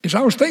as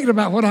I was thinking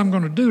about what I'm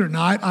going to do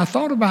tonight, I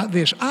thought about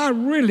this. I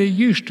really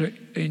used to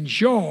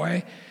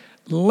enjoy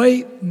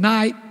late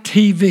night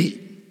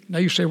TV. Now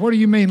you say, what do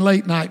you mean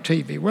late night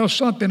TV? Well,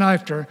 something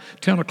after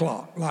 10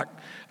 o'clock, like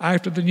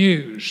after the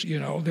news. You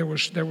know, there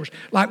was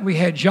like we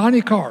had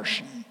Johnny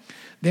Carson,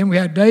 then we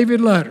had David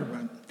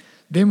Letterman,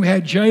 then we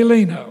had Jay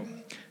Leno.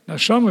 Now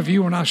some of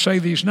you, when I say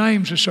these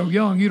names, are so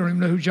young you don't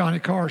even know who Johnny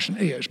Carson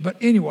is. But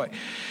anyway,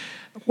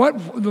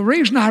 the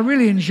reason I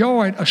really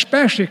enjoyed,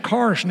 especially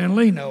Carson and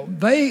Leno,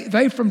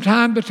 they from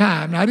time to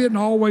time, now I didn't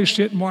always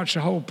sit and watch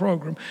the whole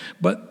program,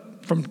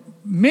 but from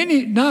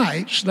many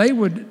nights they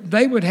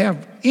would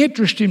have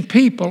interesting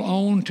people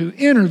on to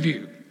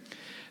interview.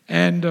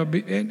 And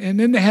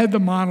then they had the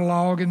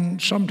monologue, and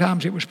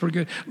sometimes it was pretty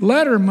good.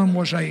 Letterman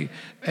was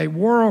a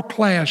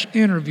world-class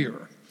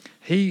interviewer.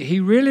 He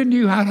really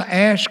knew how to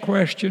ask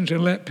questions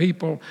and let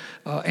people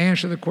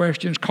answer the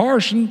questions.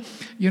 Carson,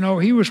 you know,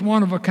 he was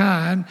one of a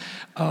kind.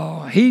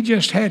 He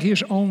just had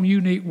his own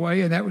unique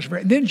way, and that was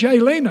very. And then Jay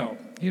Leno,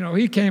 you know,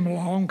 he came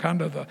along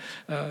kind of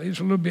he was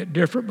a little bit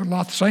different, but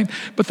not the same.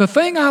 But the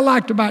thing I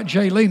liked about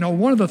Jay Leno,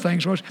 one of the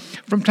things was,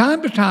 from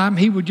time to time,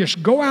 he would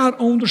just go out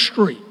on the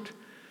street,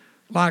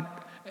 like,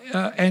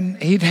 and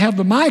he'd have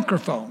the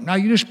microphone. Now,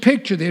 you just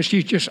picture this.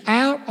 He's just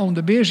out on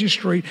the busy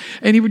street,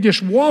 and he would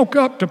just walk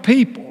up to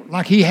people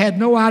like he had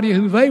no idea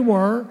who they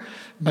were.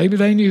 Maybe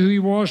they knew who he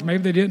was.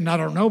 Maybe they didn't. I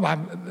don't know.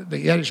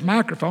 He had his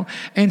microphone,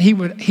 and he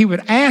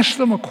would ask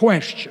them a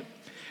question.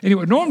 And it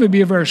would normally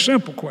be a very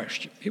simple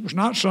question. It was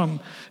not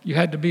you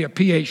had to be a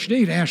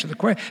PhD to answer the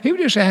question. He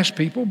would just ask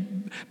people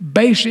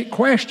basic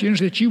questions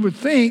that you would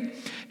think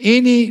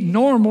any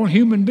normal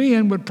human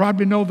being would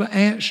probably know the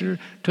answer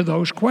to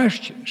those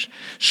questions.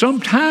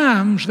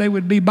 Sometimes they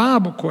would be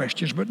Bible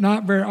questions, but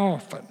not very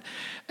often.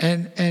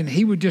 And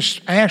he would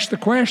just ask the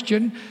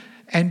question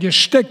and just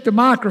stick the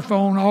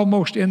microphone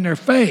almost in their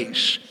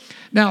face.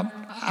 Now,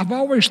 I've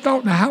always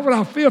thought, now how would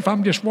I feel if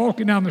I'm just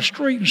walking down the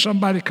street and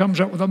somebody comes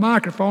up with a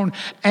microphone,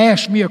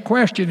 asks me a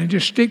question, and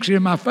just sticks it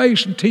in my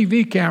face, and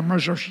TV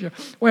cameras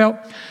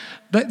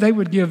they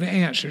would give the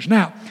answers.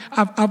 Now,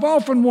 I've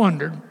often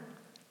wondered,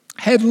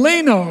 had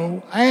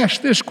Leno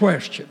asked this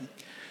question,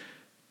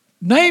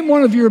 name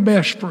one of your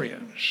best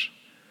friends,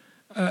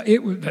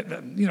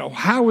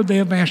 how would they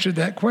have answered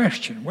that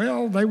question?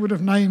 Well, they would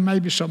have named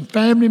maybe some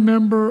family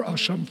member or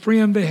some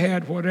friend they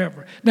had,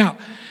 whatever. Now,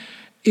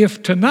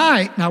 if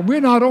tonight, now we're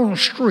not on a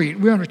street,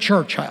 we're in a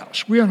church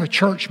house, we're in a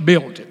church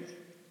building.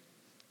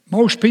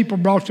 Most people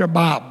brought their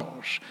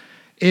Bibles.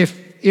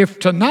 If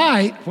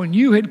tonight, when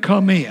you had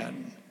come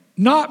in,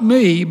 not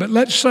me, but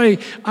let's say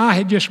I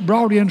had just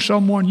brought in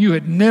someone you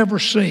had never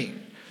seen,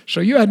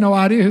 so you had no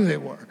idea who they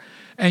were,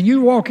 and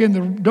you walk in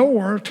the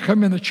door to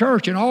come in the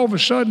church, and all of a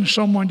sudden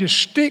someone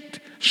just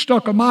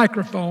stuck a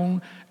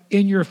microphone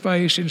in your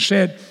face and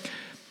said,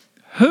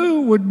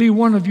 who would be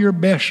one of your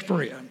best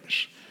friends?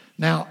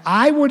 Now,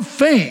 I would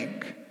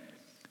think,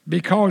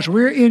 because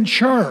we're in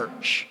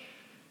church,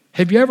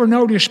 have you ever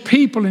noticed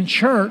people in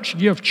church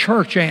give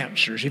church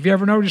answers? Have you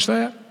ever noticed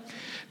that?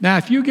 Now,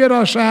 if you get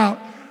us out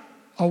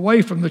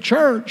away from the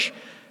church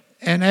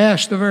and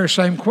ask the very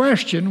same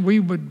question,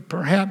 we would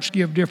perhaps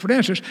give different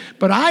answers.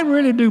 But I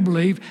really do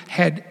believe,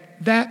 had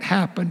that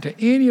happened to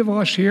any of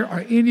us here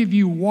or any of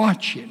you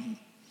watching,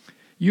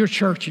 your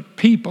church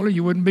people,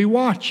 you wouldn't be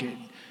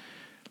watching.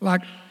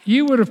 Like,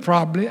 you would have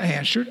probably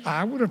answered,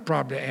 I would have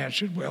probably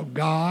answered, well,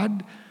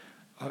 God,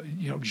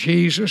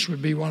 Jesus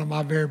would be one of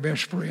my very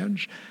best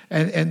friends.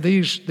 And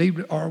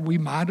we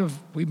might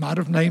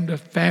have named a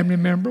family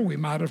member, we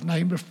might have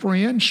named a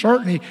friend.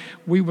 Certainly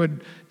we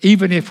would,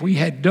 even if we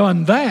had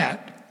done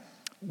that,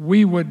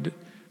 we would,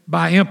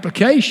 by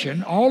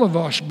implication, all of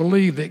us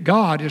believe that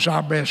God is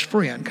our best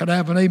friend. Could I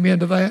have an amen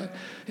to that?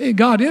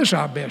 God is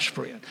our best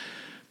friend.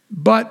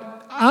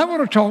 But I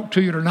want to talk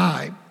to you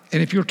tonight.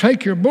 And if you'll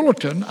take your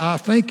bulletin, I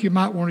think you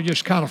might want to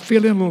just kind of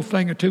fill in a little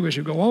thing or two as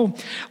you go on.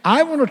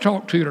 I want to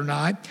talk to you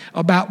tonight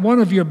about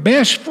one of your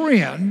best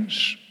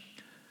friends.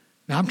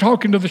 Now, I'm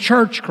talking to the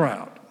church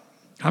crowd.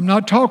 I'm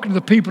not talking to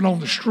the people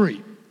on the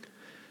street.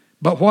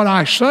 But what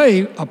I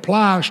say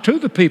applies to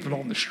the people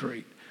on the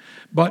street.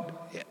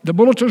 But the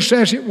bulletin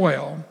says it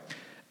well.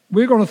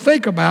 We're going to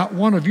think about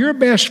one of your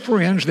best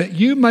friends that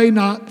you may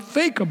not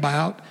think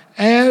about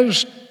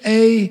as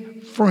a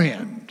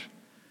friend.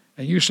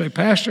 And you say,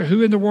 Pastor,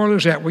 who in the world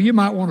is that? Well, you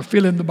might want to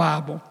fill in the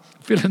Bible,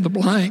 fill in the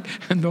blank,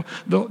 and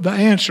the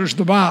answer is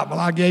the Bible.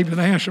 I gave you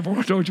the answer before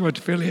I told you what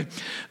to fill in.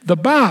 The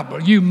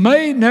Bible. You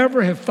may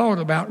never have thought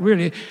about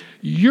really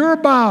your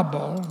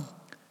Bible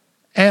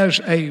as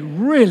a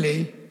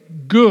really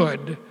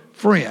good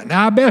friend.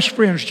 Now, our best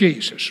friend's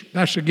Jesus.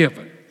 That's a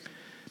given.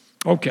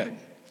 Okay.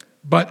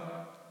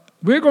 But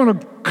we're going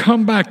to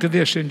come back to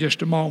this in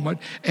just a moment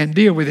and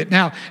deal with it.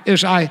 Now,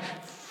 as I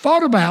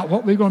thought about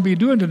what we're going to be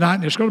doing tonight,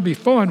 and it's going to be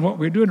fun what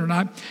we're doing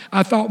tonight,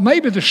 I thought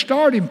maybe the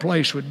starting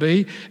place would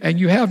be, and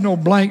you have no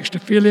blanks to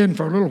fill in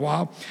for a little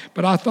while,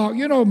 but I thought,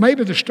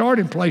 maybe the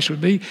starting place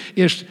would be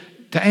is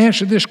to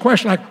answer this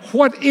question, like,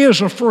 what is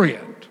a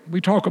friend?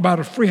 We talk about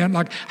a friend,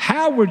 like,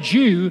 how would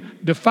you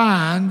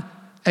define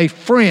a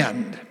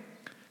friend.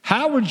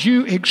 How would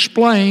you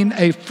explain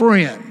a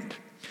friend?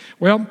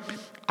 Well,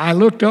 I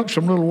looked up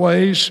some little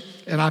ways,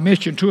 and I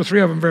mentioned 2 or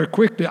 3 of them very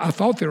quickly. I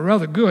thought they were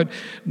rather good.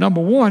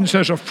 Number 1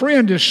 says a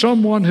friend is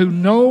someone who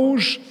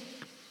knows,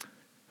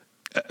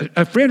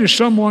 a friend is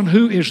someone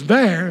who is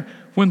there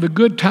when the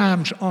good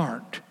times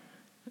aren't.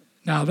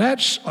 Now,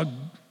 that's a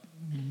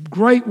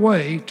great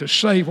way to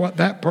say what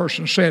that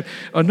person said.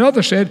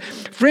 Another said,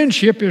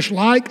 friendship is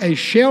like a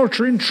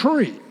sheltering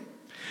tree.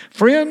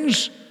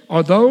 Friends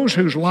are those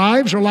whose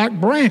lives are like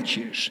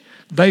branches.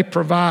 They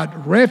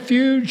provide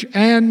refuge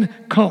and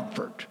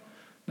comfort.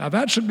 Now,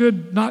 that's a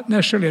good, not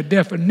necessarily a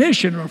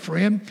definition of a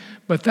friend,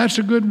 but that's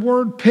a good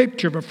word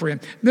picture of a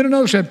friend. Then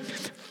another said,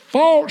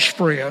 false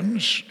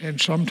friends, and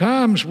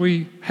sometimes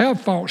we have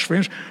false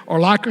friends, are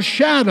like a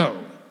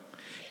shadow,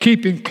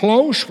 keeping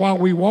close while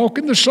we walk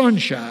in the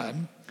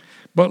sunshine,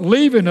 but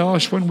leaving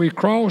us when we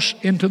cross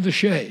into the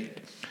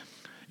shade.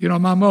 You know,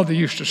 my mother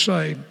used to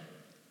say,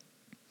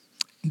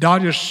 and I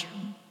just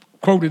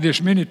quoted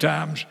this many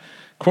times,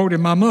 quoted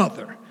my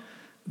mother,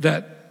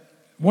 that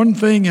one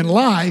thing in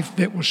life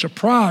that will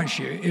surprise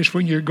you is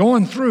when you're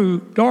going through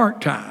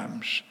dark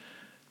times,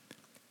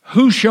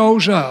 who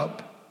shows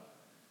up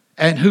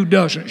and who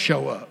doesn't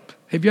show up.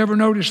 Have you ever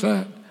noticed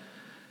that?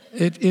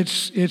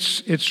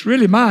 It's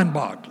really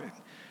mind-boggling.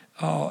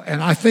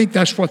 And I think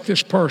that's what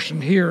this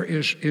person here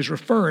is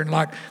referring,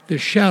 like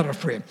this shadow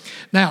friend.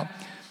 Now,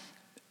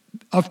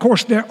 of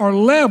course, there are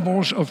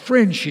levels of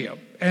friendship,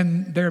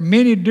 and there are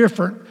many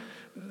different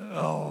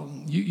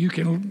you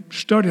can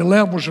study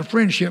levels of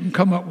friendship and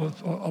come up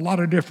with a lot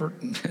of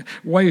different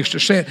ways to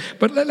say it.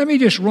 But let me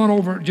just run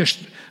over,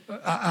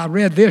 I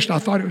read this and I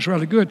thought it was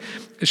really good.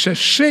 It says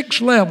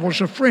 6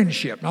 levels of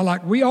friendship. Now,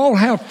 like, we all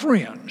have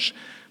friends,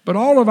 but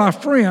all of our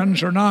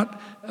friends are not,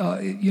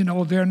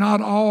 they're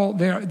not all,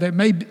 they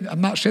may be,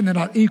 I'm not saying they're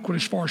not equal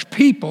as far as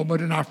people,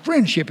 but in our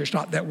friendship, it's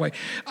not that way.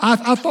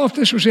 I thought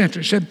this was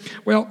interesting. It said,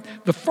 well,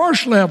 the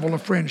first level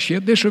of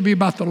friendship, this would be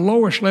about the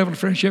lowest level of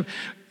friendship,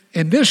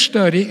 and this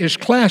study is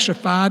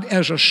classified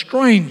as a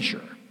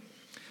stranger.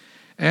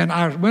 And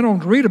I went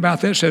on to read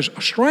about that. It says,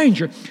 a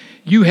stranger,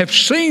 you have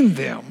seen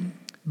them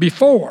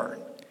before,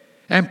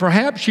 and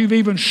perhaps you've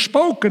even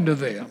spoken to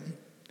them.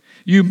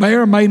 You may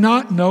or may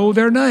not know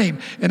their name.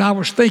 And I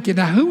was thinking,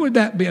 now who would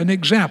that be? An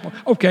example.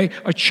 Okay,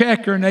 a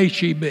checker in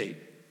HEB.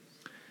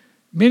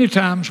 Many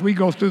times we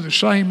go through the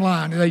same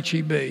line at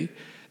HEB,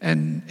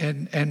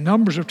 and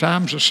numbers of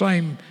times the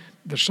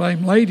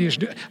same ladies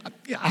do.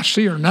 I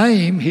see her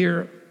name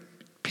here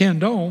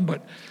pinned on,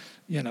 but,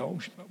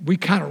 we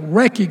kind of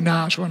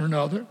recognize one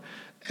another.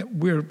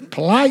 We're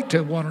polite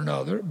to one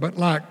another, but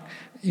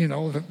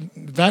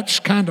that's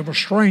kind of a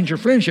stranger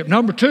friendship.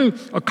 Number 2,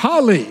 a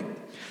colleague,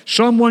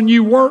 someone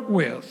you work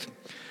with.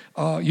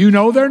 You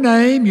know their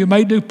name, you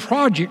may do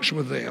projects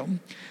with them,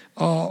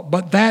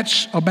 but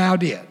that's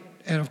about it.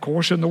 And of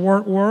course, in the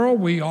work world,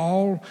 we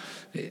all,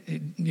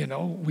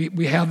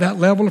 we have that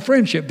level of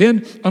friendship.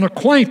 Then an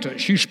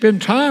acquaintance, you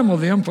spend time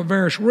with them for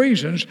various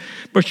reasons,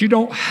 but you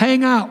don't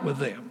hang out with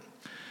them.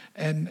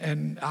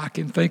 And I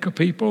can think of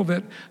people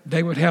that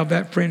they would have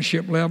that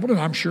friendship level, and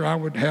I'm sure I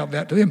would have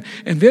that to them.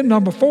 And then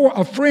number 4,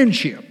 a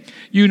friendship.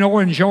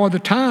 Enjoy the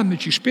time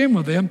that you spend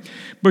with them,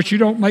 but you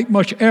don't make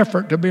much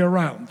effort to be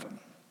around them.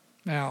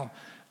 Now,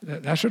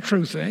 that's a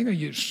true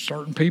thing.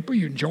 Certain people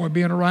you enjoy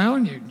being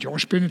around, you enjoy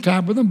spending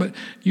time with them, but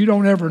you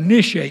don't ever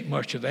initiate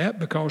much of that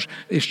because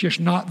it's just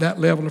not that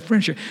level of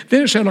friendship.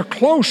 Then it said a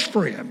close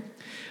friend.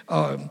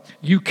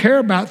 You care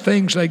about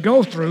things they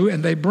go through,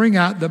 and they bring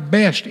out the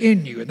best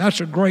in you, and that's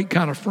a great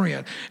kind of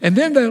friend. And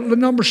then the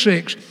number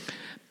 6,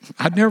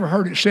 I'd never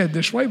heard it said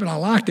this way, but I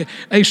liked it,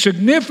 a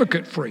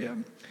significant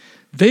friend.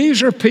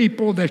 These are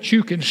people that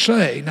you can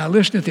say, now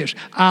listen to this,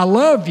 I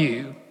love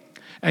you,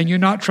 and you're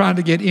not trying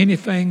to get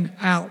anything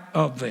out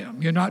of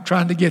them. You're not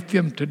trying to get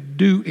them to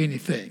do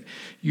anything.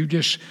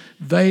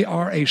 They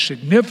are a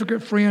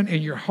significant friend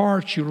in your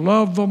heart. You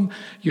love them.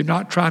 You're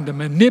not trying to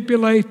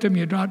manipulate them.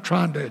 You're not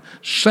trying to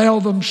sell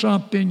them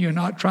something. You're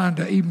not trying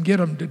to even get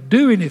them to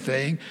do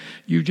anything.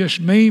 You just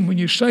mean when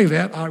you say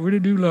that, I really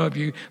do love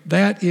you.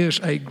 That is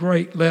a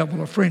great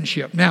level of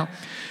friendship. Now,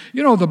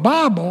 the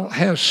Bible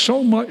has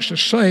so much to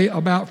say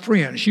about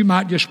friends. You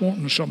might just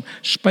want some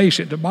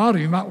space at the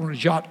bottom. You might want to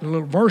jot the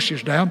little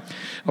verses down.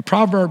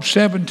 Proverbs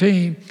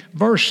 17,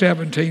 verse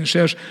 17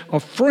 says,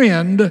 a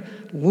friend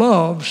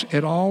loves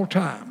at all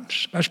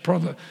times. That's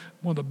probably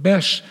one of the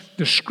best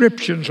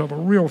descriptions of a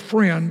real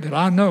friend that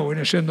I know, and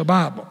it's in the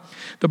Bible.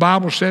 The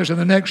Bible says in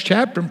the next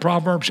chapter, in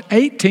Proverbs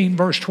 18,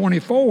 verse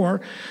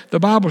 24, the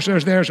Bible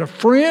says there's a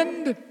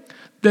friend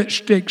that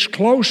sticks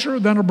closer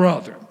than a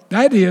brother.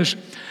 That is,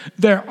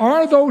 there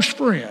are those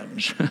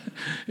friends.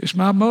 As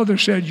my mother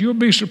said, you'll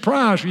be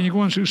surprised when you're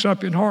going through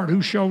something hard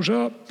who shows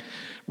up.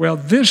 Well,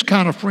 this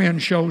kind of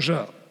friend shows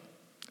up.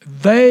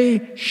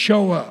 They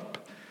show up.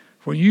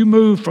 When you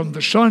move from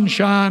the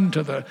sunshine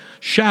to the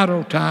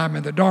shadow time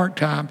and the dark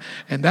time,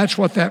 and that's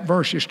what that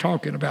verse is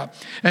talking about.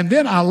 And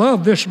then I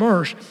love this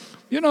verse.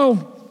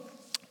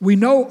 we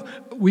know,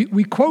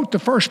 we quote the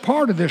first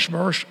part of this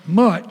verse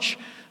much,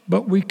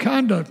 but we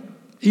kind of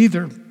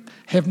either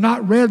have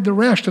not read the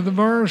rest of the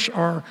verse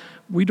or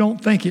we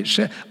don't think it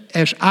says,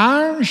 as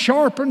iron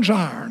sharpens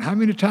iron. How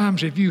many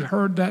times have you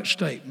heard that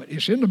statement?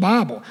 It's in the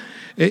Bible.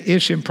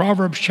 It's in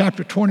Proverbs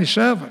chapter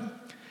 27,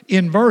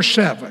 in verse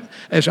 7.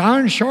 As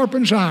iron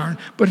sharpens iron,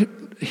 but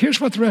here's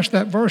what the rest of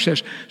that verse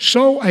says.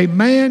 So a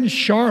man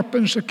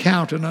sharpens the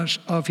countenance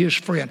of his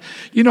friend.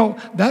 You know,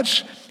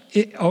 that's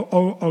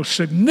a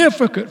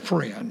significant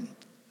friend.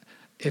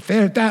 If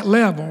they're at that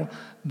level,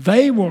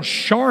 they will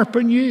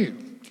sharpen you.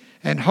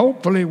 And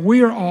hopefully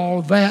we're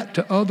all that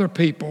to other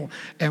people,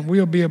 and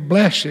we'll be a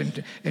blessing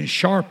and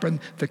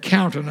sharpen the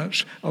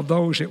countenance of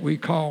those that we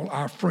call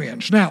our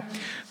friends. Now,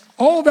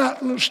 all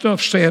that little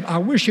stuff said, I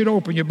wish you'd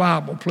open your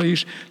Bible,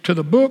 please, to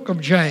the book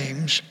of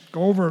James.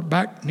 Go over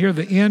back near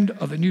the end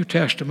of the New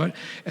Testament,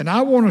 and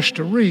I want us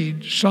to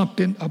read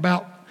something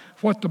about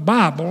what the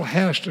Bible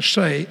has to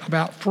say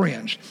about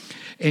friends.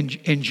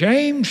 In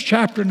James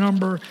chapter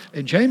number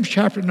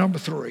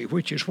 3,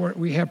 which is what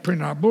we have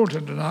printed in our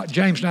bulletin tonight,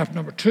 James chapter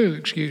number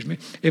 2,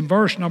 in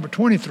verse number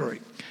 23.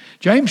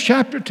 James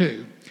chapter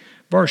 2,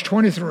 verse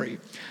 23.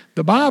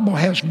 The Bible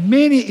has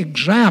many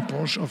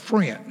examples of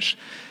friends.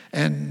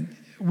 And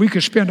we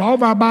could spend all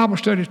of our Bible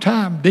study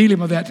time dealing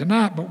with that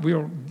tonight, but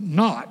we'll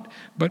not.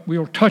 But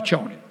we'll touch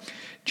on it.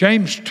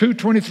 James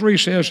 2:23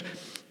 says,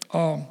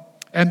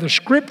 and the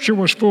scripture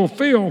was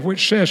fulfilled,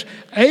 which says,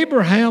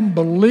 Abraham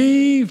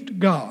believed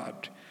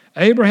God.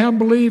 Abraham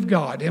believed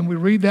God. And we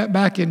read that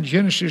back in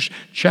Genesis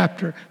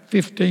chapter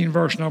 15,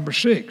 verse number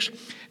 6.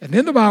 And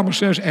then the Bible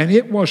says, and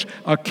it was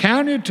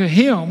accounted to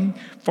him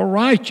for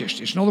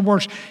righteousness. In other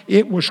words,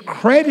 it was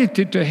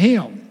credited to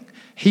him.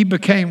 He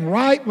became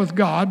right with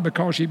God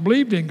because he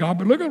believed in God.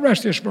 But look at the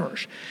rest of this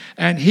verse.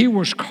 And he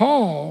was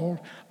called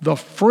the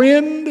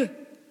friend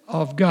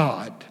of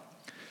God.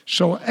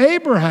 So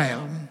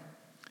Abraham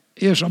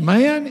is a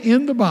man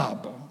in the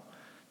Bible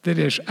that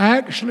is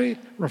actually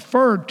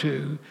referred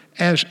to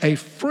as a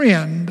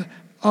friend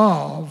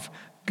of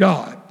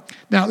God.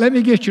 Now, let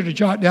me get you to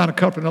jot down a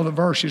couple of other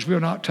verses.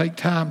 We'll not take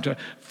time to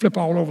flip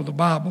all over the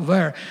Bible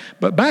there.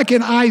 But back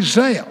in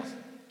Isaiah,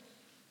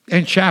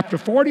 in chapter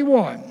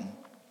 41,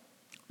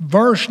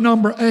 verse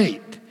number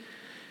 8,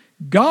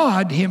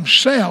 God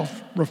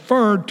himself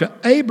referred to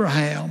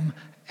Abraham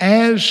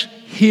as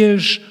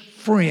his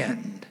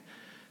friend.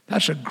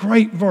 That's a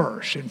great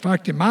verse. In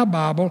fact, in my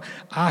Bible,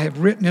 I have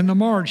written in the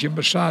margin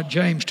beside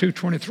James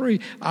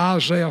 2:23,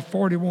 Isaiah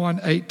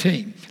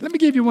 41:18. Let me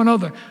give you one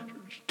other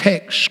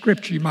text,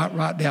 scripture you might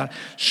write down.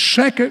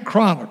 2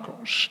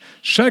 Chronicles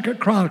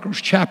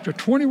chapter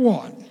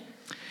 21.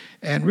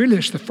 And really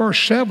it's the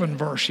first 7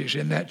 verses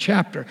in that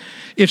chapter.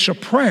 It's a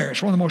prayer.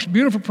 It's one of the most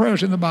beautiful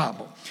prayers in the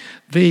Bible.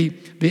 The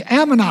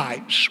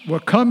Ammonites were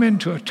coming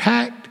to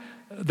attack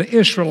the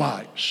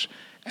Israelites.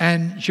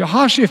 And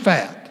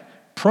Jehoshaphat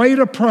prayed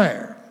a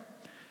prayer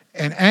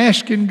and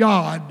asking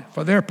God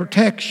for their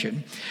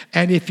protection.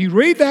 And if you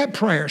read that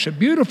prayer, it's a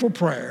beautiful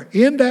prayer.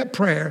 In that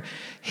prayer,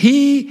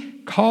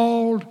 he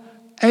called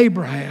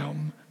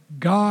Abraham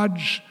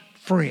God's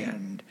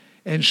friend.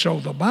 And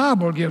so the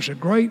Bible gives a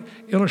great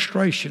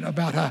illustration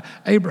about how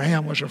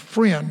Abraham was a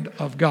friend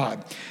of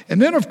God. And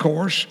then, of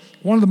course,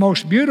 one of the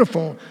most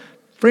beautiful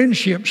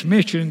friendships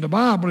mentioned in the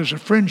Bible is the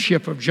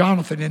friendship of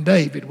Jonathan and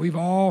David. We've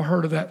all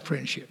heard of that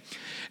friendship.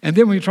 And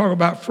then when you talk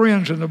about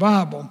friends in the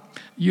Bible,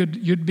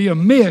 you'd be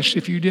amiss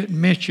if you didn't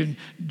mention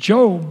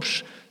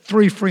Job's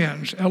 3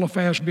 friends,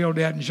 Eliphaz,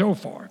 Bildad, and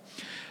Zophar.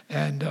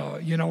 And,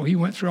 he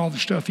went through all the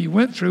stuff he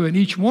went through, and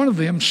each one of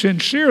them,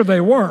 sincere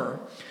they were,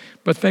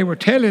 but they were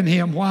telling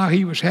him why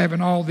he was having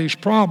all these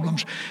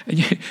problems.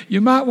 And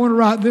you might want to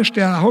write this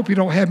down. I hope you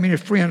don't have many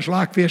friends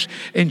like this.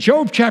 In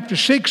Job chapter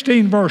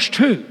 16, verse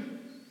 2,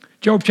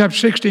 Job chapter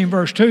 16,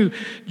 verse 2,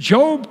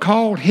 Job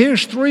called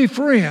his 3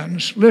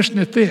 friends, listen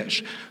to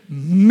this,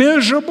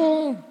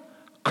 miserable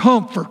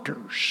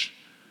comforters.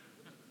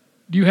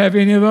 Do you have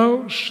any of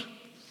those?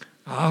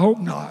 I hope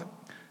not.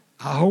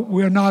 I hope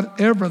we're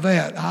not ever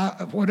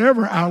that.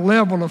 Whatever our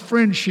level of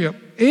friendship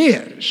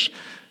is,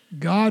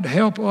 God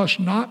help us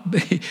not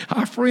be.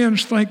 Our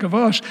friends think of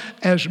us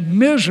as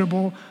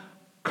miserable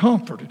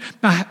comforters.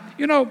 Now,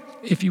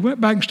 if you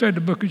went back and studied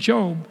the book of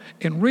Job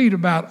and read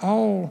about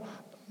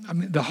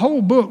the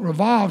whole book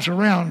revolves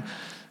around,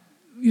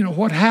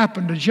 what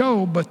happened to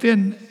Job, but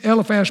then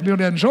Eliphaz,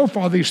 Bildad, and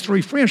Zophar, these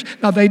 3 friends.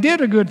 Now, they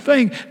did a good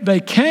thing. They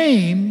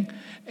came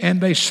and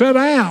they sat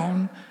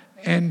down,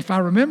 and if I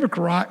remember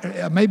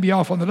correctly, I may be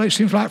off on the day, it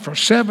seems like for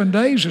 7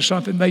 days or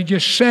something, they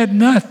just said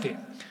nothing,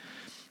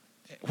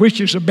 which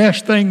is the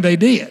best thing they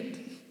did.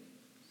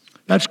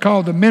 That's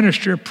called the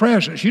ministry of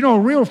presence. A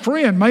real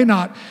friend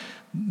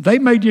they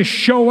may just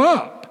show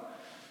up,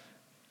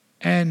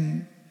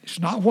 and it's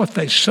not what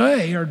they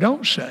say or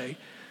don't say.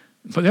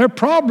 But their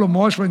problem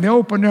was when they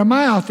opened their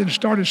mouth and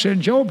started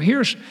saying, Job,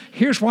 here's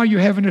why you're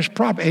having this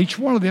problem. Each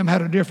one of them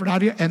had a different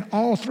idea, and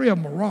all 3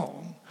 of them were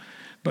wrong.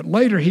 But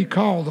later he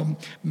called them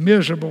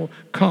miserable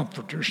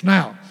comforters.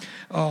 Now,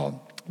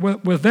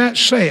 with that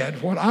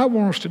said, what I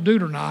want us to do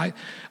tonight,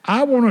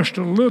 I want us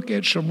to look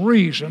at some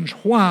reasons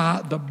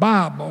why the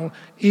Bible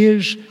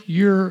is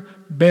your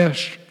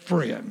best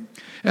friend.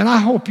 And I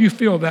hope you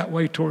feel that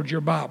way towards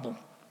your Bible.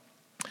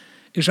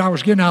 As I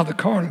was getting out of the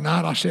car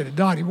tonight, I said to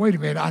Dottie, wait a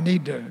minute, I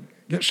need to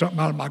get something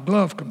out of my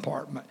glove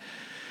compartment.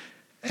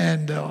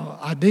 And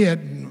I did,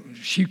 and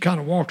she kind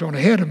of walked on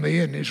ahead of me,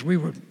 and as we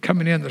were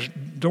coming in the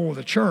door of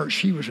the church,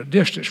 she was a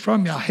distance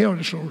from me. I held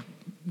this little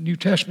New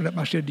Testament up,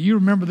 and I said, do you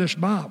remember this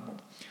Bible?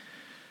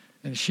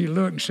 And she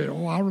looked and said,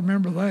 oh, I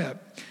remember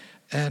that.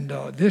 And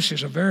this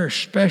is a very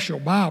special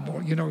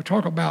Bible. You know, we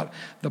talk about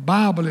the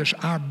Bible is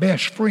our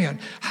best friend.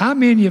 How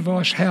many of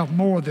us have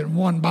more than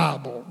one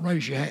Bible?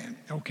 Raise your hand.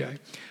 Okay.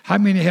 How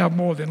many have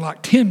more than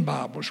like 10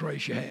 Bibles?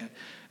 Raise your hand.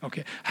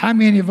 Okay. How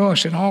many of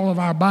us in all of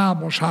our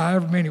Bibles,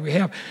 however many we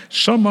have,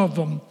 some of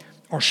them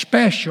are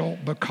special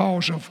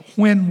because of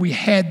when we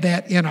had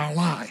that in our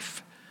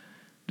life.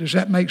 Does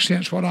that make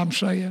sense what I'm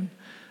saying?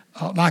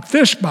 Like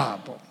this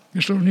Bible,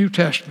 this little New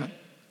Testament.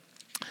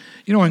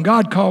 You know, when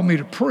God called me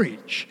to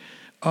preach,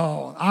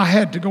 I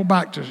had to go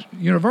back to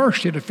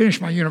university to finish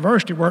my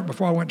university work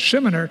before I went to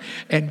seminary.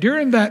 And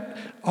during that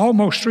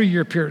almost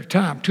 3-year period of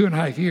time,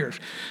 2.5 years,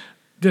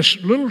 this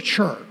little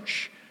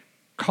church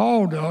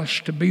called us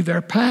to be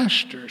their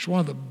pastors.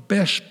 One of the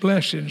best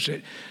blessings.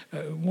 It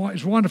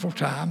was a wonderful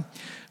time.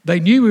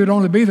 They knew we would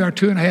only be there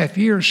 2.5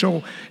 years,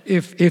 so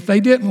if they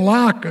didn't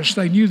like us,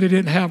 they knew they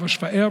didn't have us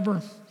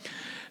forever.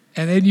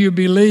 And they knew we'd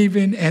be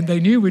leaving, and they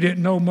knew we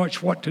didn't know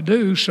much what to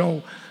do,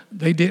 so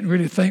they didn't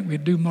really think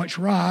we'd do much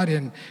right.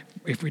 And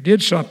if we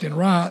did something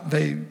right,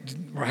 they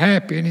were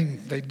happy, and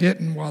they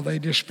didn't, well, they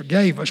just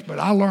forgave us. But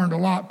I learned a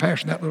lot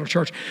pastoring that little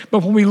church.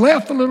 But when we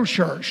left the little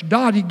church,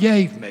 Dottie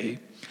gave me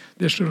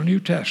this little New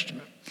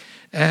Testament.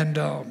 And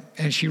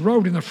she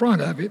wrote in the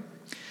front of it,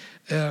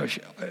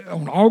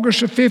 on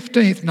August the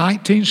 15th,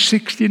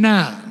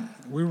 1969,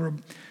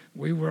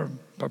 we were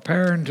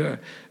preparing to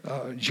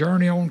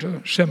journey on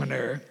to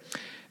seminary.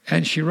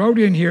 And she wrote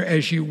in here,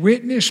 as you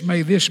witness,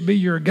 may this be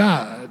your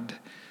guide.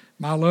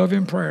 My love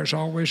and prayers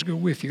always go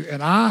with you.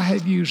 And I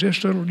have used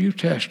this little New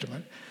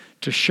Testament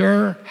to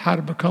share how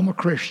to become a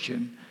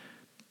Christian,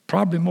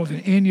 probably more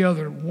than any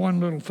other one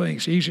little thing.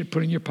 It's easy to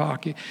put in your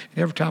pocket. And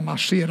every time I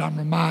see it, I'm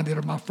reminded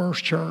of my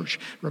first church,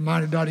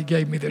 reminded that he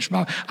gave me this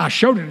Bible. I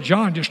showed it to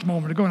John just a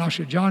moment ago, and I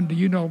said, John, do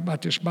you know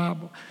about this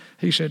Bible?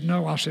 He said,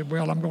 no. I said,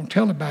 well, I'm going to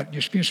tell about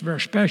it. It's very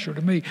special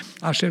to me.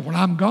 I said, when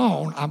I'm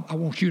gone, I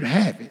want you to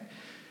have it.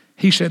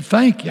 He said,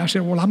 thank you. I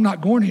said, well, I'm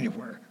not going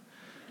anywhere.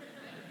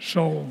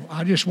 So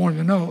I just wanted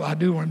to know, I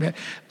do want to.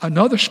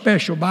 Another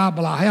special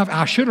Bible I have,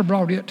 I should have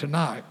brought it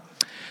tonight.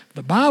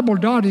 The Bible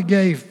Dottie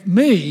gave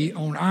me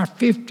on our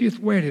 50th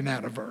wedding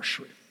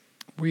anniversary.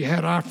 We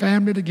had our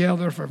family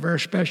together for a very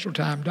special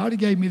time. Dottie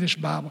gave me this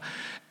Bible.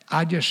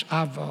 It's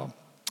an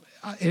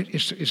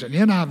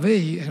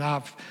NIV,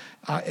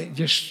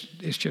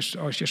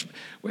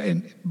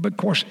 and but of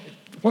course,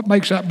 what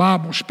makes that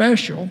Bible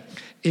special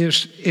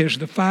is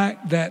the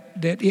fact that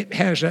it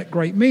has that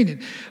great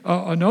meaning.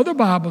 Another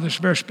Bible that's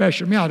very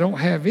special to me, I don't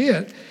have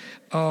it,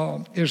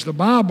 is the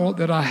Bible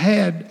that I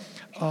had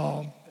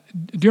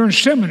during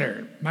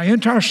seminary, my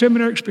entire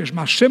seminary experience,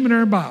 my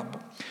seminary Bible.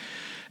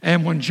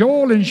 And when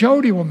Joel and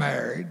Jody were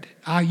married,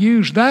 I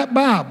used that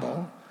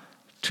Bible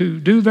to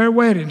do their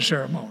wedding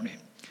ceremony.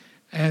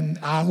 And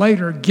I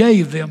later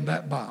gave them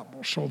that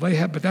Bible. So they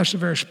have, but that's a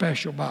very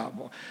special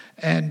Bible.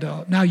 And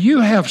now you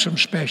have some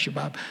special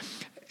Bible.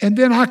 And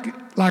then I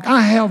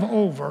have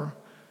over,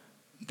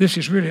 this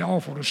is really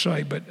awful to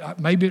say, but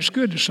maybe it's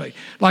good to say.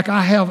 Like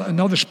I have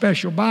another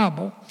special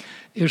Bible,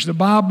 is the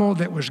Bible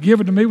that was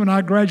given to me when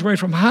I graduated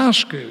from high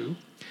school.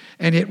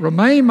 And it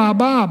remained my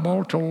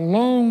Bible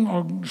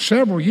till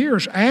several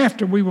years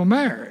after we were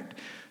married.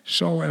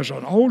 So as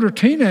an older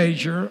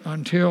teenager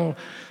until,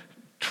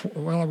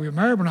 we were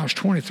married when I was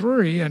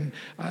 23, and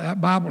that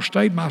Bible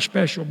stayed my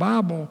special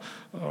Bible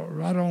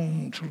right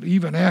on till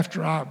even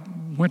after I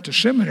went to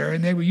seminary,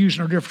 and they were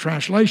using a different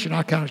translation.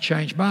 I kind of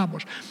changed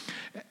Bibles.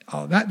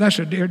 That's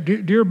a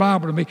dear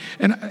Bible to me,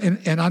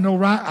 and I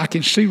know I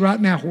can see right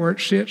now where it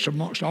sits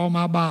amongst all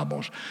my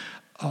Bibles.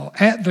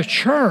 At the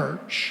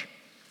church,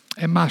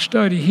 in my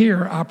study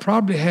here, I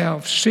probably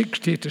have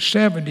 60 to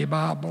 70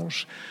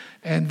 Bibles,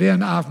 and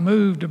then I've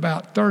moved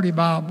about 30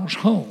 Bibles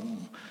home.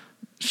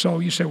 So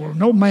you say, well,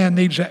 no man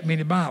needs that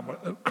many Bibles.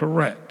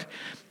 Correct.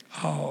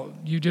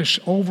 You just,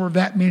 over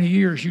that many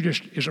years,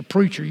 as a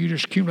preacher, you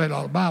just accumulate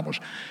all the Bibles.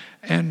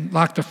 And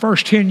like the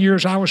first 10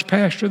 years I was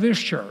pastor of this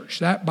church,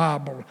 that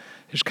Bible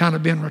has kind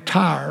of been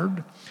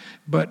retired,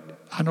 but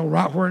I know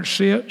right where it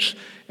sits,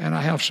 and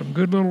I have some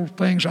good little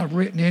things I've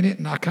written in it,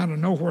 and I kind of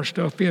know where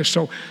stuff is.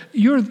 So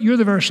you're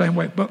the very same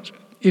way. But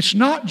it's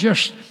not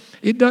just,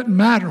 it doesn't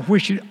matter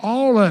which,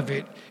 all of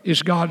it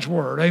is God's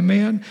Word.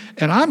 Amen?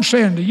 And I'm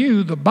saying to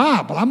you, the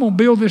Bible, I'm going to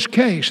build this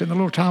case in the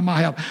little time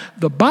I have.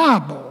 The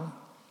Bible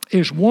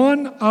is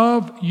one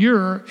of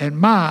your and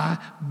my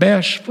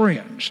best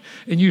friends.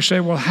 And you say,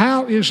 well,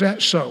 how is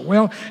that so?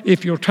 Well,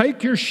 if you'll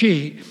take your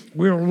sheet,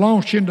 we'll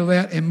launch into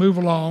that and move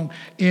along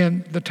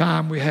in the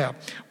time we have.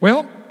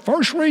 Well,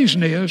 first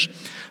reason is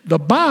the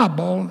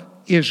Bible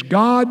is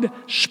God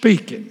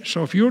speaking.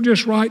 So if you'll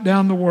just write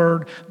down the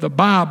word, the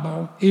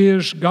Bible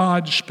is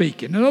God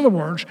speaking. In other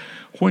words,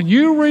 when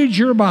you read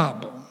your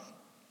Bible,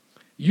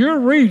 you're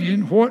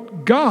reading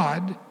what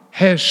God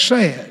has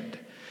said.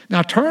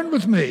 Now turn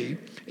with me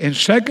in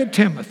 2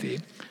 Timothy.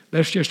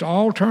 Let's just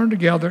all turn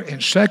together in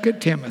 2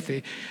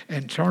 Timothy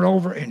and turn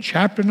over in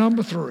chapter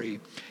number 3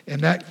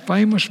 in that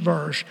famous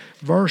verse,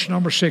 verse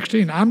number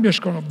 16. I'm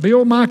just going to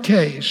build my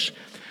case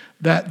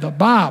that the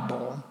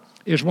Bible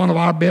is one of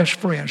our best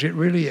friends. It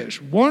really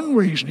is. One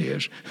reason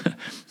is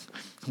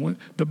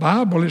the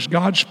Bible is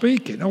God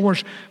speaking. In other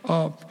words,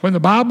 when the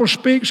Bible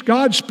speaks,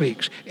 God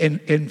speaks. In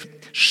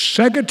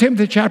 2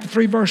 Timothy chapter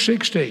 3, verse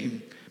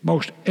 16,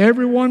 most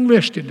everyone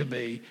listening to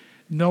me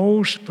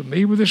knows,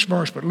 familiar with this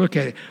verse, but look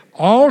at it.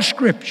 All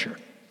Scripture,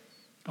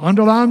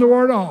 underline the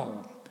word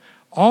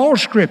all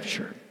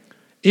Scripture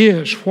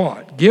is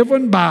what?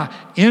 Given by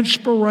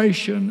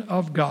inspiration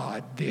of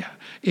God.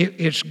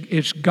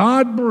 It's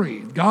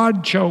God-breathed.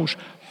 God chose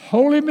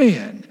holy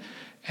men,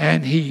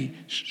 and He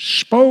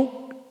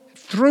spoke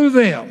through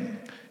them,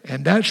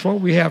 and that's what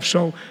we have.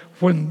 So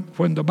when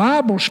the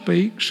Bible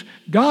speaks,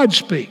 God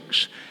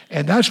speaks.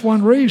 And that's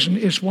one reason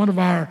it's one of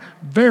our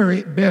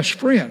very best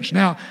friends.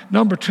 Now,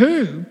 number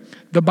 2,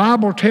 the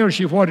Bible tells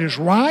you what is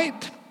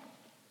right,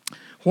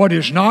 what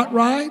is not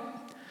right,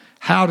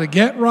 how to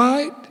get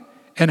right,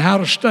 and how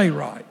to stay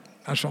right.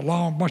 That's a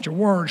long bunch of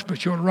words,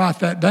 but you'll write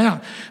that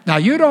down. Now,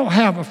 you don't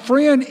have a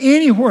friend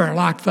anywhere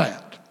like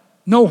that.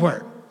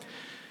 Nowhere.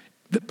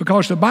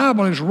 Because the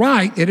Bible is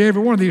right at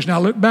every one of these. Now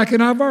look back in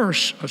our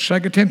verse, 2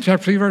 Timothy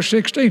chapter 3, verse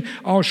 16.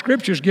 All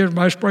Scripture is given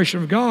by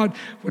inspiration of God.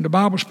 When the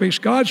Bible speaks,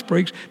 God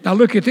speaks. Now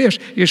look at this.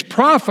 It's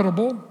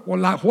profitable. Well,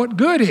 like what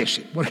good is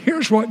it? Well,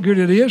 here's what good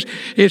it is.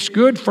 It's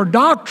good for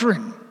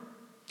doctrine.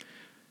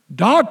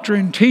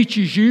 Doctrine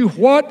teaches you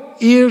what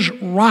is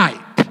right.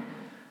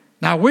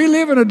 Now we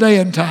live in a day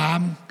and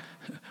time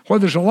where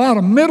there's a lot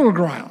of middle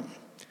ground.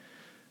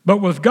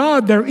 But with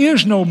God, there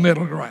is no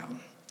middle ground.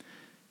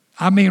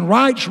 I mean,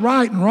 right's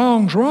right and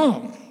wrong's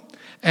wrong.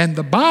 And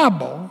the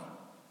Bible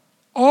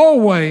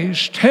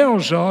always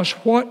tells us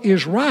what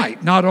is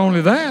right. Not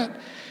only that,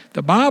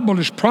 the Bible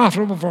is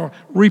profitable for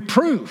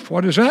reproof.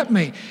 What does that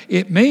mean?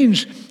 It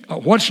means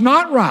what's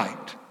not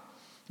right.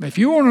 If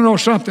you want to know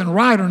something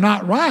right or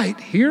not right,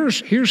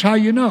 here's how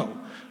you know.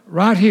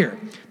 Right here.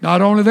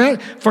 Not only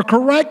that, for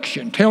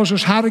correction, tells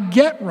us how to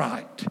get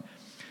right.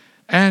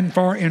 And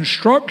for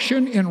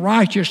instruction in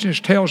righteousness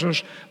tells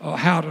us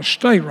how to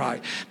stay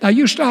right. Now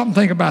you stop and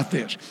think about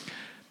this.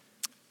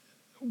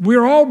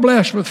 We're all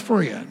blessed with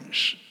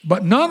friends,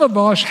 but none of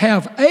us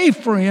have a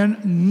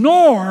friend,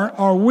 nor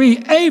are we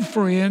a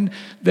friend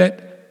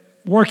that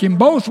working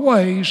both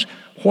ways,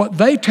 what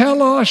they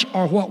tell us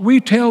or what we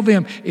tell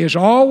them is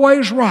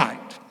always right.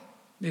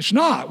 It's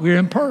not. We're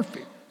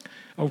imperfect.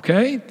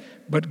 Okay?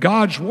 But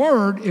God's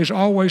Word is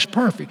always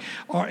perfect.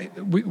 Or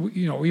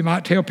we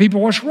might tell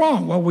people what's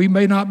wrong. Well, we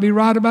may not be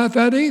right about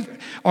that either.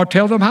 Or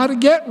tell them how to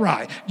get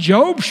right.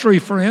 Job's 3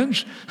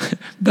 friends,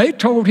 they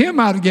told him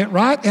how to get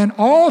right, and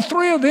all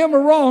 3 of them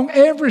were wrong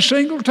every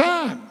single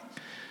time.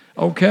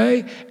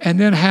 Okay? And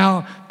then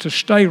how to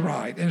stay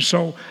right. And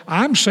so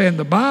I'm saying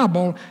the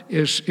Bible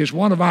is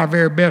one of our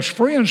very best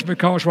friends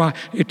because why?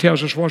 It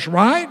tells us what's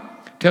right,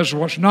 tells us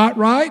what's not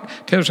right,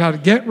 tells us how to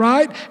get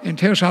right, and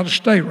tells us how to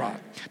stay right.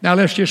 Now,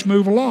 let's just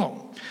move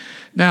along.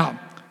 Now,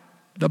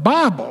 the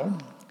Bible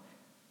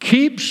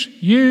keeps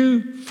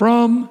you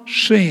from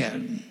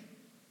sin.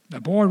 Now,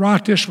 boy,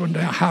 write this one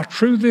down, how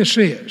true this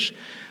is.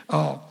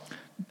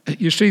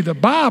 You see, the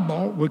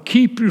Bible will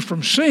keep you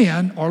from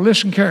sin, or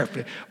listen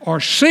carefully, or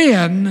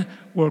sin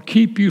will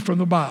keep you from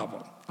the Bible.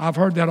 I've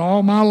heard that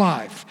all my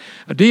life.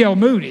 D.L.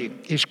 Moody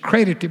is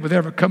credited with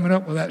ever coming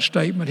up with that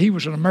statement. He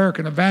was an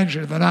American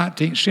evangelist of the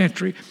 19th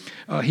century.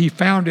 He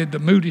founded the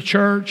Moody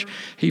Church.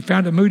 He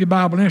founded the Moody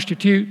Bible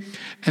Institute.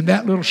 And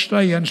that little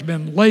saying's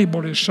been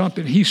labeled as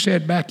something he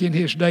said back in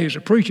his days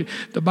of preaching.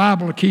 The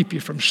Bible will keep you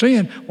from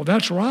sin. Well,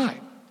 that's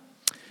right.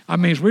 I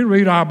mean, as we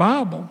read our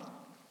Bible,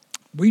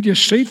 we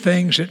just see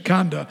things that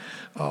kind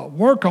of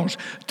work on us.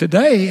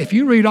 Today, if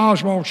you read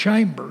Oswald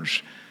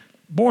Chambers,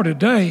 boy,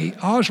 today,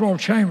 Oswald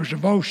Chambers'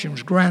 devotion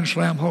was grand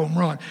slam home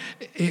run.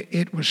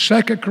 It was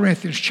 2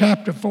 Corinthians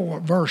chapter 4,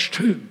 verse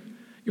 2.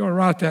 You ought to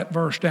write that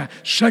verse down.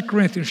 2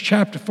 Corinthians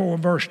chapter 4,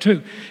 verse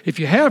 2. If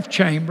you have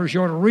Chambers,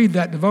 you ought to read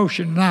that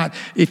devotion tonight.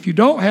 If you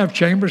don't have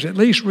Chambers, at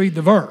least read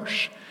the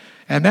verse.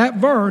 And that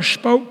verse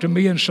spoke to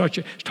me in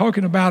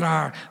talking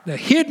about the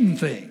hidden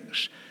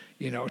things.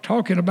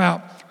 Talking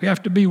about we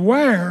have to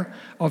beware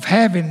of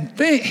having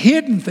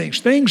hidden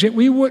things that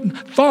we wouldn't,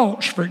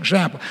 thoughts, for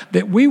example,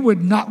 that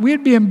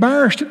we'd be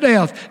embarrassed to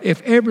death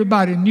if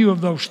everybody knew of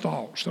those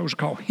thoughts. Those are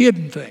called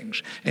hidden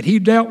things. And he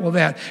dealt with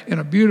that in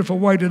a beautiful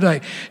way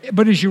today.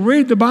 But as you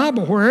read the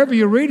Bible, wherever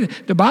you read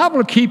it, the Bible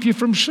will keep you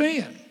from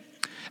sin.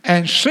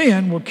 And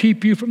sin will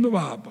keep you from the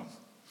Bible.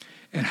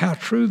 And how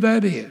true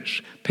that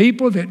is.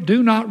 People that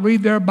do not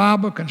read their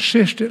Bible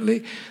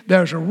consistently,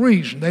 there's a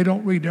reason they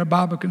don't read their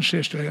Bible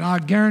consistently. And I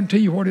guarantee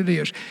you what it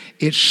is.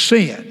 It's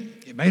sin.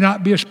 It may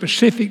not be a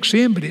specific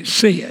sin, but it's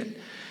sin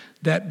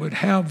that would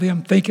have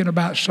them thinking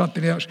about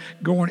something else,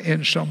 going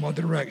in some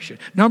other direction.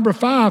 Number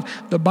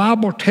 5, the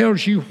Bible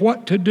tells you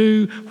what to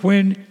do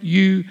when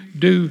you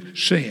do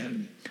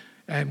sin.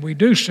 And we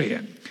do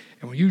sin.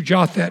 And when you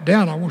jot that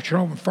down, I want you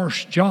to open 1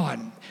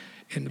 John.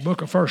 In the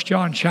book of 1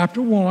 John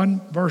chapter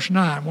 1, verse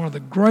 9, one of the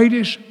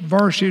greatest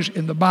verses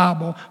in the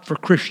Bible for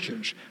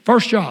Christians. 1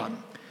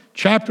 John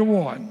chapter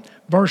 1,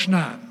 verse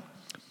 9.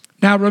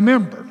 Now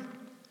remember,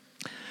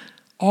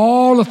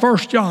 all of 1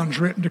 John's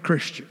written to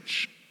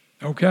Christians,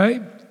 okay?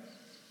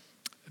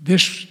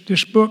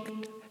 This book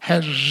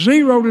has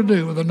zero to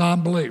do with a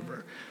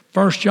non-believer.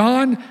 1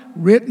 John,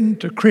 written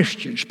to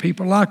Christians,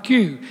 people like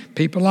you,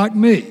 people like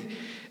me.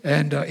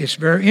 And it's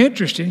very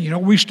interesting. You know,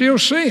 we still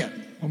sin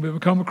when we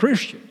become a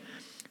Christian.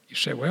 You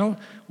say, well,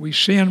 we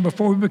sinned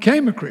before we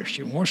became a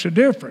Christian. What's the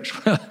difference?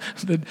 Well,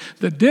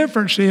 the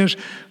difference is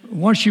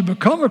once you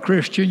become a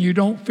Christian, you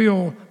don't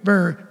feel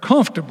very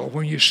comfortable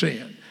when you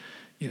sin.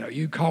 You know,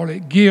 you call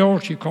it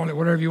guilt, you call it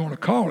whatever you want to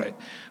call it.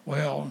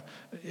 Well,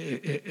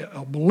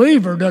 a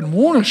believer doesn't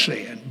want to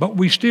sin, but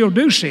we still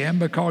do sin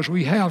because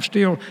we have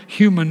still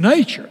human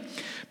nature.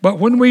 But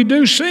when we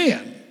do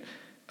sin,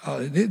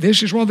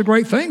 this is one of the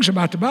great things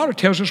about the Bible. It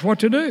tells us what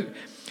to do.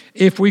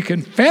 If we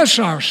confess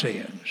our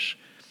sins,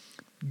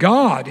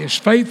 God is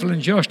faithful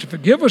and just to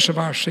forgive us of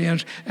our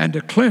sins and to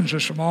cleanse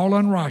us from all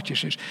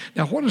unrighteousness.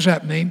 Now, what does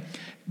that mean?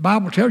 The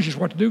Bible tells us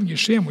what to do when you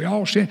sin. We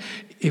all sin.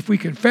 If we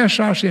confess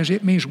our sins,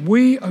 it means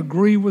we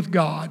agree with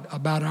God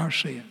about our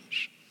sins.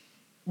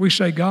 We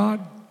say, God,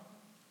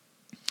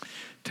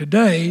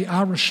 today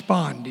I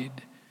responded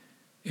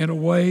in a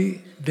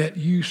way that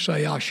you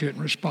say I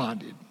shouldn't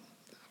responded.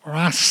 Or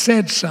I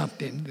said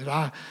something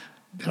that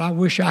I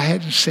wish I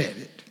hadn't said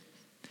it.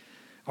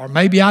 Or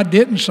maybe I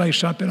didn't say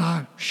something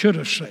I should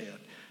have said.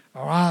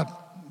 Or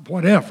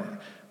whatever.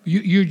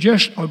 You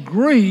just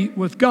agree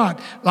with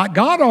God. Like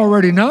God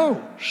already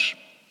knows.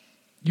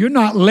 You're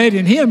not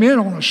letting him in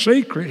on a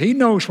secret. He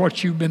knows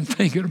what you've been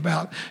thinking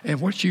about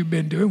and what you've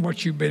been doing,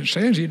 what you've been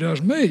saying as he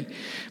does me.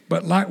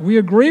 But like we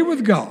agree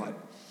with God.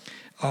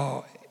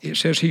 It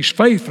says he's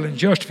faithful and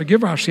just to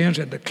forgive our sins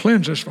and to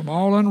cleanse us from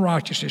all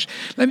unrighteousness.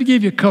 Let me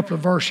give you a couple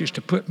of verses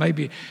to put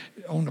maybe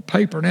on the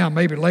paper now,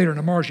 maybe later in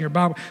the margin of your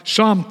Bible.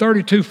 Psalm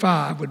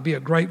 32:5 would be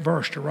a great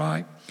verse to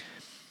write.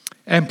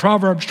 And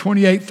Proverbs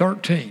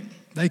 28:13.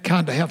 They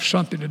kind of have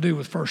something to do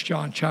with 1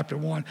 John chapter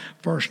 1,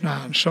 verse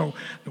 9. So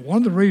one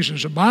of the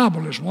reasons the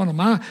Bible is one of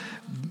my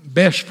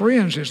best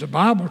friends is the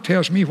Bible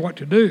tells me what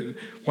to do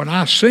when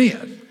I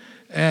sin.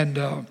 And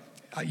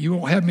you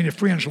won't have many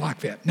friends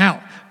like that.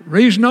 Now,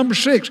 reason number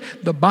 6,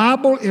 the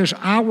Bible is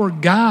our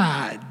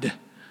guide.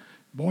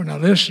 Boy, now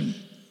listen,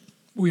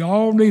 we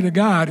all need a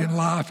guide in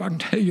life, I can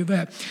tell you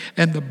that.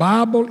 And the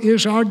Bible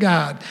is our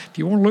guide. If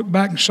you want to look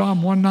back in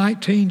Psalm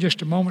 119,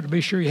 just a moment to be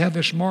sure you have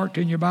this marked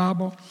in your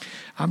Bible.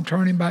 I'm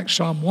turning back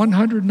Psalm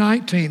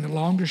 119, the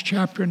longest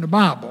chapter in the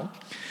Bible.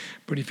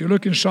 But if you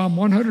look in Psalm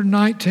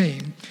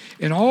 119,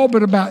 in all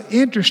but about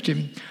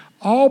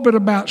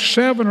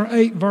 7 or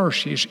 8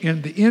 verses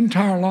in the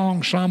entire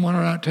long Psalm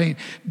 119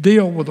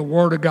 deal with the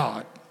Word of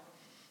God.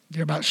 There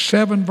are about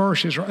 7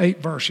 verses or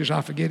 8 verses, I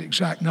forget the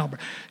exact number,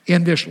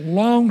 in this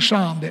long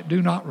psalm that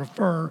do not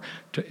refer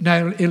to,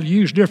 now it'll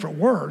use different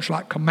words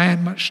like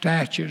commandments,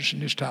 statutes,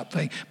 and this type of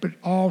thing, but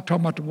all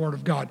talking about the Word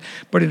of God.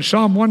 But in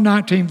Psalm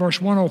 119,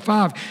 verse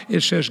 105,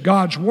 it says,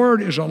 God's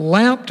Word is a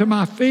lamp to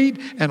my feet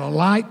and a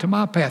light to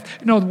my path.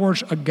 In other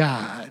words, a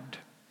guide.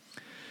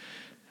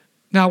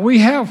 Now, we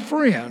have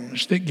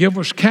friends that give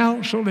us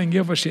counsel and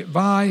give us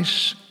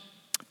advice,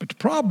 but the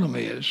problem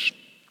is,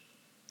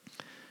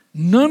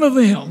 none of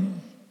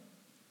them,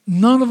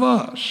 none of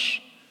us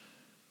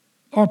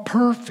are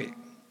perfect.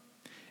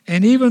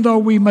 And even though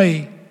we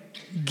may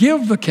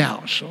give the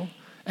counsel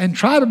and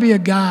try to be a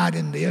guide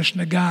in this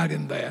and a guide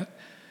in that,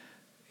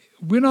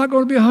 we're not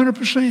going to be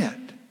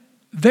 100%.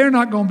 They're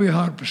not going to be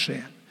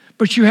 100%.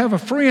 But you have a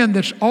friend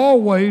that's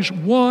always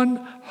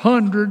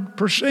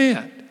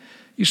 100%.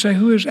 You say,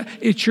 who is that?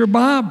 It's your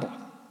Bible.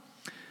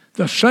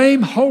 The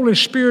same Holy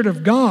Spirit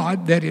of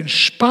God that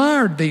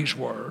inspired these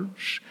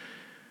words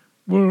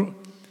will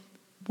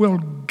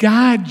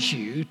guide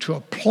you to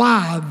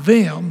apply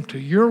them to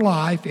your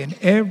life in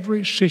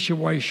every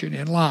situation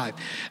in life.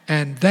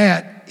 And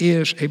that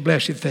is a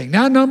blessed thing.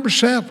 Now, number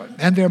 7,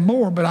 and there are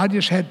more, but I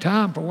just had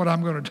time for what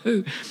I'm going to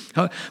do.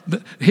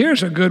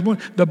 Here's a good one.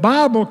 The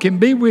Bible can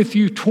be with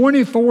you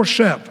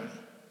 24/7.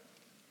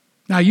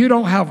 Now, you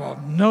don't have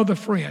another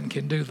friend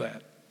can do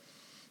that.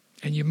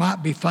 And you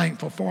might be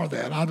thankful for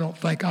that. I don't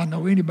think I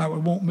know anybody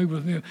would want me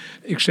with me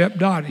except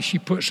Dottie. She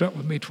puts up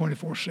with me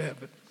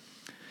 24/7.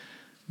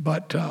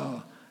 But,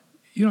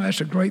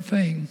 that's a great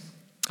thing.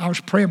 I was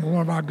praying with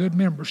one of our good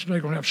members today,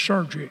 going to have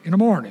surgery in the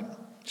morning.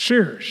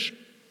 Serious.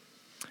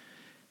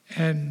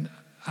 And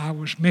I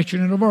was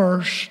mentioning a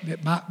verse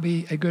that might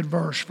be a good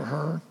verse for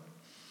her.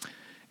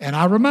 And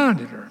I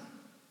reminded her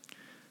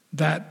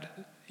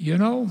that,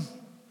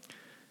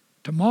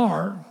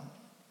 tomorrow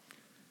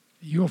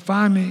you'll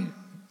finally,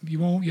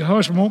 your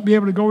husband won't be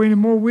able to go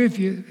anymore with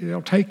you.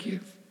 They'll take you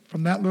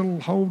from that little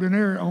holding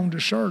area on to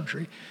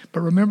surgery.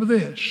 But remember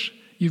this,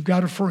 you've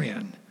got a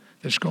friend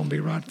that's going to be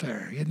right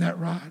there. Isn't that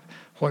right?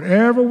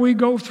 Whatever we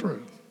go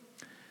through,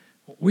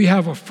 we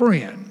have a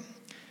friend.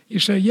 You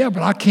say, yeah,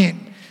 but I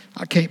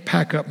can't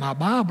pack up my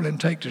Bible and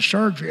take to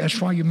surgery.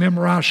 That's why you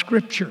memorize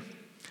Scripture.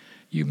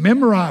 You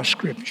memorize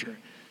Scripture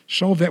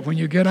so that when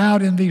you get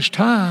out in these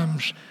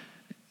times,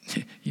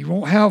 you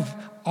won't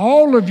have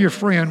all of your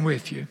friend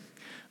with you.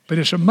 But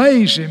it's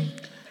amazing.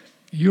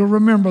 You'll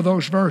remember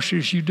those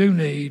verses you do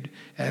need,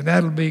 and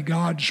that'll be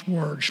God's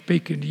Word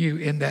speaking to you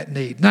in that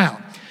need.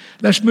 Now,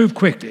 let's move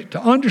quickly.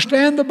 To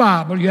understand the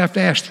Bible, you have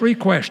to ask 3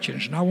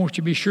 questions, and I want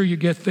you to be sure you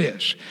get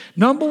this.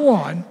 Number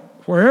 1,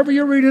 wherever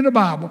you're reading the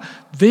Bible,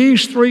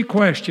 these 3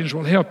 questions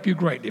will help you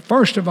greatly.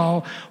 First of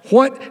all,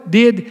 what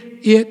did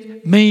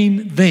it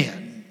mean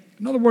then?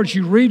 In other words,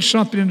 you read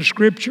something in the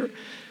Scripture,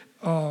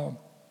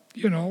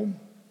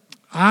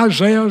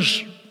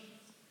 Isaiah's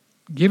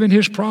giving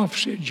his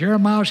prophecy,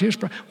 Jeremiah's his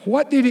prophecy.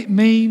 What did it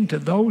mean to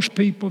those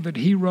people that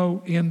he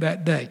wrote in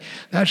that day?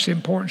 That's the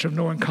importance of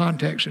knowing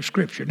context of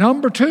Scripture.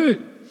 Number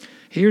 2,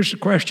 here's the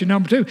question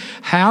number 2.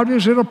 How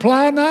does it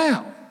apply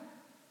now?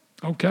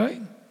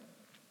 Okay.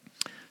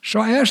 So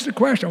I asked the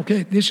question,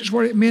 okay, this is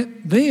what it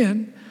meant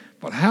then,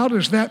 but how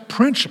does that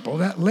principle,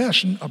 that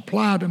lesson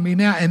apply to me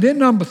now? And then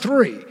number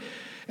 3,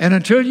 and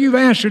until you've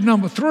answered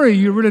number 3,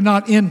 you're really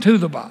not into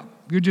the Bible.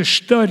 You're just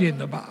studying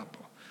the Bible.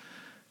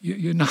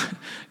 You're not,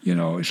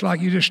 it's like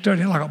you're just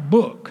studying like a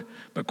book.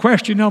 But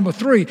question number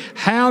 3,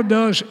 how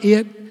does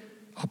it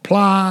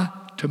apply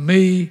to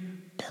me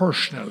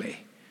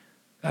personally?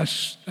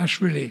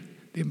 That's really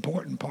the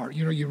important part.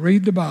 You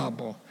read the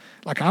Bible.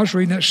 Like I was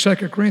reading that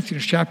 2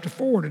 Corinthians chapter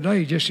 4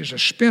 today, just as a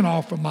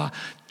spinoff of my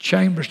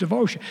Chambers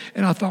devotion.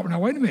 And I thought, now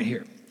wait a minute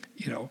here.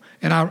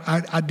 And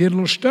I did a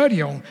little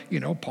study on,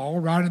 Paul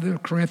writing to the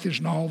Corinthians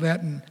and all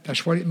that, and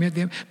that's what it meant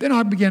to them. Then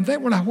I began to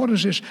think, well, now what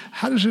is this?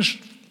 How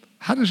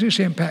does this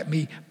impact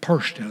me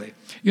personally?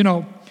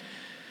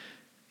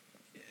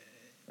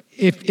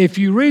 If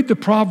you read the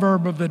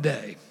proverb of the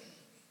day,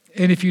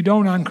 and if you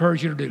don't, I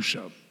encourage you to do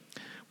so.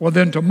 Well,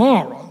 then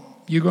tomorrow,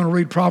 you're going to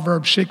read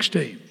Proverbs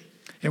 16.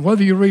 And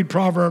whether you read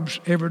Proverbs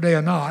every day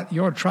or not,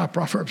 you ought to try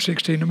Proverbs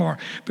 16 tomorrow.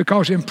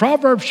 Because in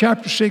Proverbs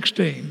chapter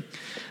 16,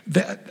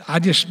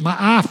 my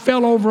eye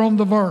fell over on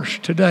the verse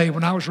today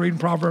when I was reading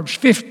Proverbs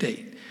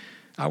 15.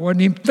 I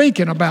wasn't even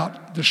thinking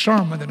about the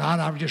sermon tonight.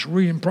 I was just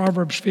reading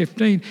Proverbs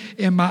 15,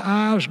 and my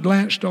eyes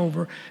glanced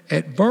over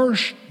at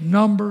verse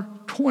number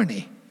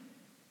 20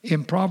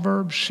 in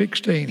Proverbs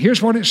 16.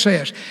 Here's what it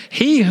says.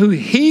 He who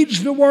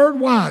heeds the word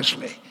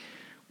wisely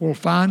will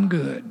find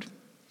good,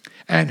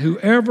 and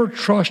whoever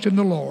trusts in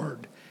the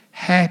Lord,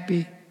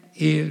 happy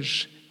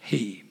is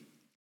he.